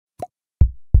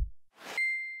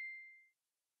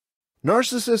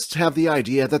Narcissists have the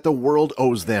idea that the world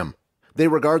owes them. They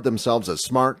regard themselves as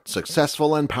smart,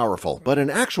 successful, and powerful, but in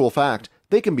actual fact,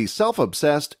 they can be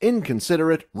self-obsessed,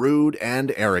 inconsiderate, rude,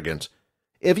 and arrogant.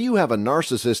 If you have a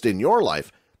narcissist in your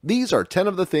life, these are 10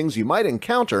 of the things you might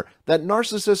encounter that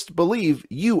narcissists believe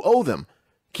you owe them.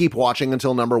 Keep watching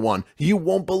until number 1. You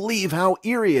won't believe how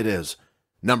eerie it is.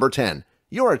 Number 10.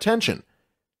 Your attention.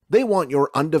 They want your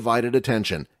undivided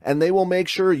attention, and they will make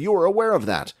sure you're aware of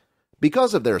that.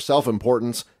 Because of their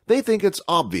self-importance, they think it's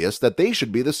obvious that they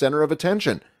should be the center of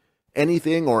attention.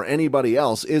 Anything or anybody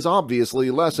else is obviously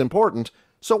less important,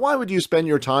 so why would you spend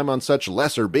your time on such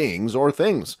lesser beings or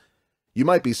things? You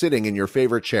might be sitting in your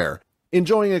favorite chair,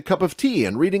 enjoying a cup of tea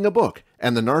and reading a book,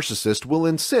 and the narcissist will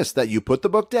insist that you put the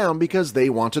book down because they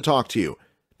want to talk to you.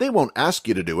 They won't ask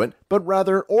you to do it, but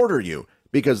rather order you,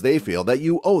 because they feel that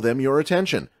you owe them your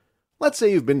attention. Let's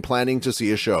say you've been planning to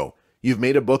see a show. You've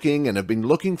made a booking and have been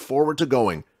looking forward to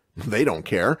going. They don't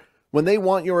care. When they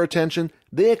want your attention,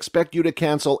 they expect you to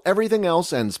cancel everything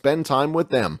else and spend time with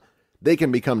them. They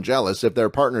can become jealous if their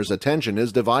partner's attention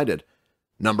is divided.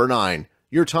 Number 9.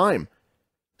 Your time.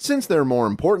 Since they're more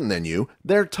important than you,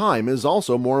 their time is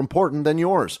also more important than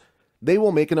yours. They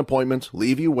will make an appointment,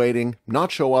 leave you waiting,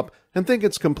 not show up, and think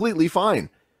it's completely fine.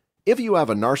 If you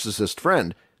have a narcissist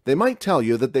friend, they might tell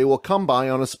you that they will come by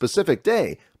on a specific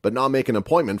day, but not make an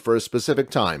appointment for a specific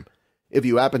time. If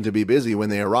you happen to be busy when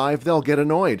they arrive, they'll get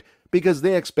annoyed, because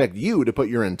they expect you to put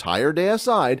your entire day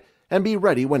aside and be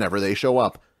ready whenever they show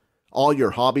up. All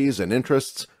your hobbies and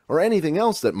interests, or anything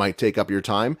else that might take up your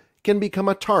time, can become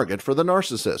a target for the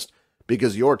narcissist,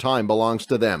 because your time belongs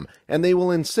to them, and they will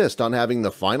insist on having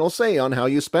the final say on how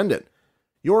you spend it.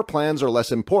 Your plans are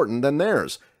less important than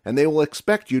theirs, and they will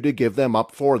expect you to give them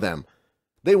up for them.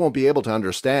 They won't be able to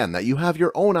understand that you have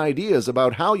your own ideas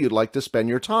about how you'd like to spend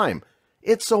your time.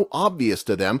 It's so obvious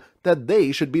to them that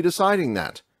they should be deciding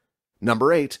that.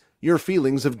 Number 8. Your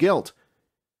feelings of guilt.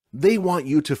 They want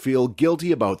you to feel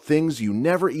guilty about things you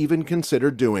never even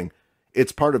considered doing.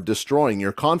 It's part of destroying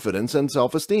your confidence and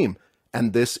self-esteem,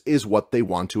 and this is what they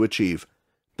want to achieve.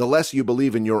 The less you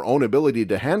believe in your own ability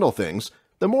to handle things,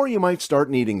 the more you might start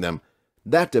needing them.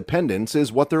 That dependence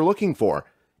is what they're looking for.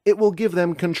 It will give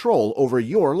them control over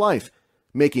your life.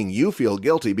 Making you feel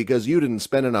guilty because you didn't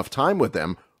spend enough time with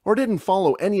them or didn't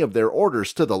follow any of their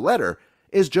orders to the letter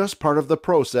is just part of the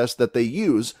process that they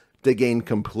use to gain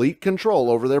complete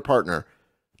control over their partner.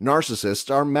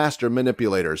 Narcissists are master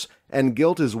manipulators, and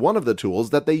guilt is one of the tools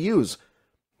that they use.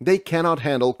 They cannot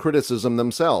handle criticism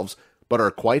themselves, but are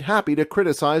quite happy to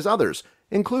criticize others,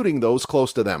 including those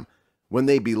close to them. When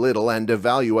they belittle and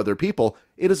devalue other people,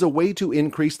 it is a way to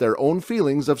increase their own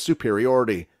feelings of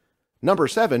superiority. Number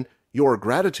 7. Your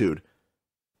gratitude.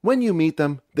 When you meet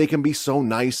them, they can be so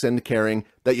nice and caring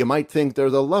that you might think they're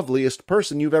the loveliest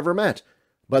person you've ever met.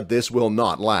 But this will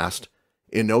not last.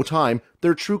 In no time,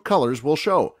 their true colors will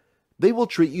show. They will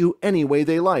treat you any way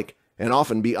they like, and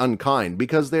often be unkind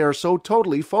because they are so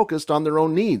totally focused on their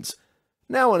own needs.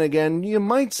 Now and again, you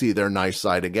might see their nice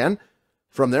side again.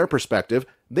 From their perspective,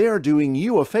 they are doing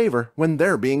you a favor when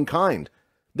they're being kind.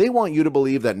 They want you to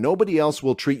believe that nobody else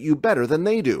will treat you better than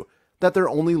they do, that they're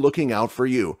only looking out for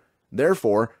you.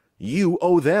 Therefore, you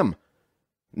owe them.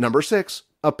 Number 6.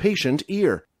 A patient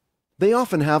ear. They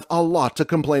often have a lot to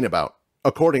complain about.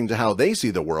 According to how they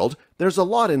see the world, there's a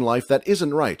lot in life that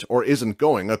isn't right or isn't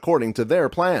going according to their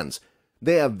plans.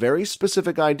 They have very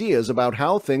specific ideas about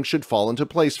how things should fall into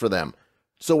place for them.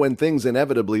 So when things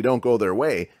inevitably don't go their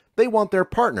way, they want their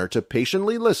partner to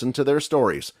patiently listen to their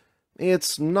stories.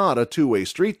 It's not a two-way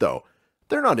street, though.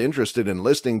 They're not interested in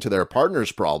listening to their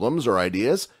partner's problems or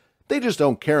ideas. They just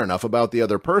don't care enough about the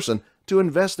other person to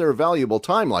invest their valuable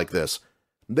time like this.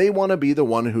 They want to be the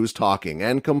one who's talking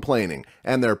and complaining,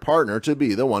 and their partner to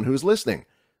be the one who's listening.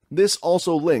 This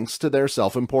also links to their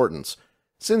self-importance.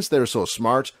 Since they're so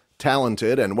smart,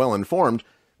 talented, and well-informed,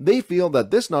 they feel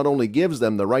that this not only gives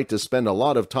them the right to spend a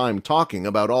lot of time talking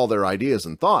about all their ideas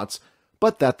and thoughts,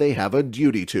 but that they have a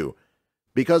duty to.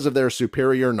 Because of their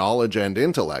superior knowledge and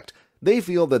intellect, they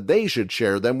feel that they should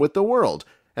share them with the world,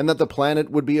 and that the planet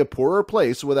would be a poorer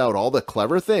place without all the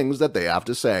clever things that they have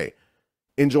to say.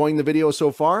 Enjoying the video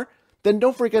so far? Then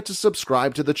don't forget to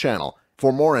subscribe to the channel.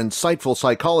 For more insightful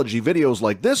psychology videos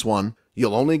like this one,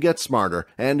 you'll only get smarter,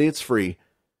 and it's free.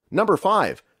 Number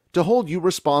 5. To hold you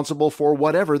responsible for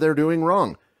whatever they're doing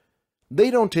wrong.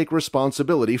 They don't take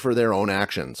responsibility for their own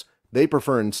actions. They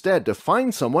prefer instead to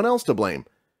find someone else to blame.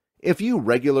 If you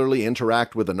regularly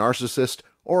interact with a narcissist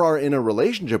or are in a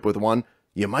relationship with one,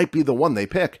 you might be the one they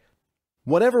pick.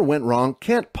 Whatever went wrong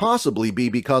can't possibly be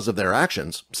because of their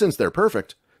actions, since they're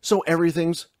perfect, so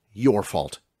everything's your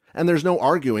fault. And there's no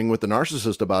arguing with the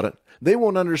narcissist about it. They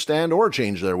won't understand or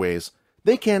change their ways.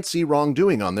 They can't see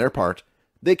wrongdoing on their part.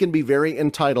 They can be very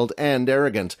entitled and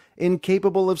arrogant,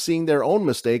 incapable of seeing their own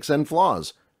mistakes and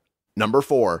flaws. Number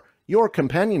 4, your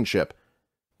companionship.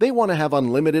 They want to have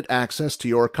unlimited access to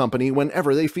your company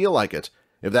whenever they feel like it.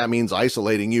 If that means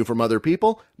isolating you from other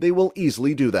people, they will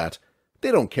easily do that.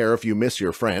 They don't care if you miss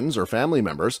your friends or family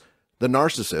members. The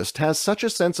narcissist has such a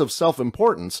sense of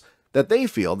self-importance that they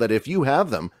feel that if you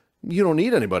have them, you don't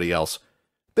need anybody else.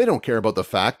 They don't care about the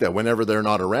fact that whenever they're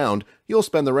not around, you'll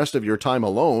spend the rest of your time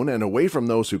alone and away from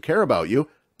those who care about you.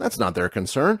 That's not their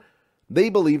concern. They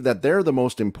believe that they're the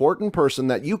most important person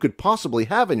that you could possibly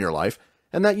have in your life,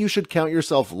 and that you should count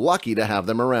yourself lucky to have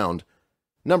them around.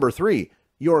 Number 3,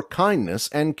 your kindness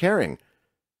and caring.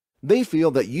 They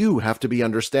feel that you have to be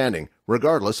understanding,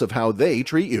 regardless of how they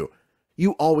treat you.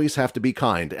 You always have to be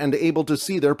kind and able to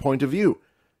see their point of view.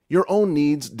 Your own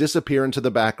needs disappear into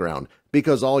the background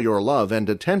because all your love and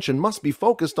attention must be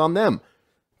focused on them.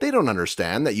 They don't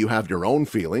understand that you have your own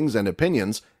feelings and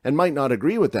opinions and might not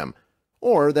agree with them,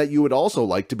 or that you would also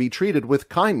like to be treated with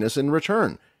kindness in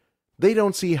return. They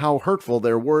don't see how hurtful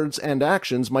their words and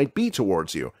actions might be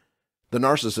towards you. The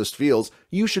narcissist feels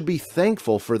you should be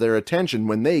thankful for their attention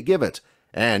when they give it,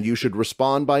 and you should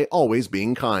respond by always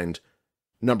being kind.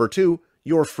 Number 2,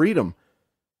 your freedom.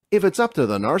 If it's up to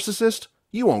the narcissist,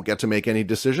 you won't get to make any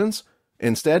decisions.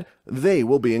 Instead, they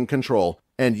will be in control,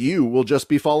 and you will just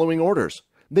be following orders.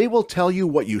 They will tell you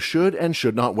what you should and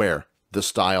should not wear, the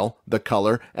style, the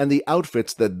color, and the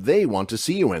outfits that they want to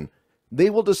see you in. They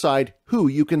will decide who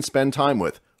you can spend time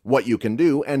with, what you can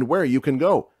do, and where you can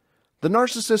go. The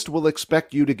narcissist will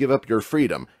expect you to give up your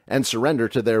freedom and surrender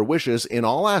to their wishes in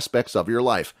all aspects of your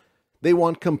life. They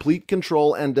want complete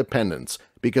control and dependence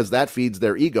because that feeds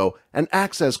their ego and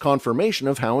acts as confirmation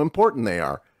of how important they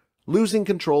are. Losing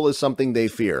control is something they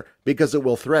fear because it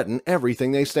will threaten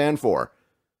everything they stand for.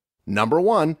 Number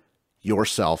 1,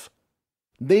 yourself.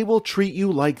 They will treat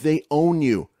you like they own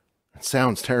you. It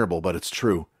sounds terrible, but it's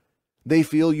true. They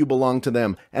feel you belong to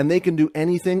them, and they can do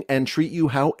anything and treat you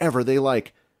however they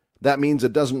like. That means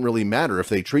it doesn't really matter if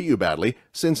they treat you badly,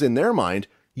 since in their mind,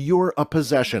 you're a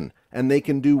possession, and they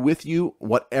can do with you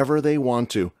whatever they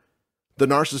want to. The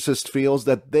narcissist feels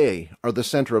that they are the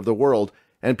center of the world,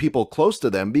 and people close to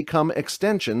them become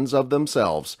extensions of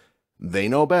themselves. They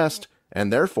know best,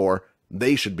 and therefore,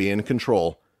 they should be in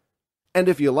control. And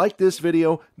if you like this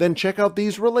video, then check out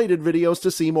these related videos to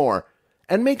see more.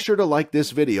 And make sure to like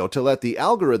this video to let the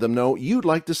algorithm know you'd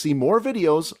like to see more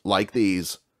videos like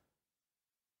these.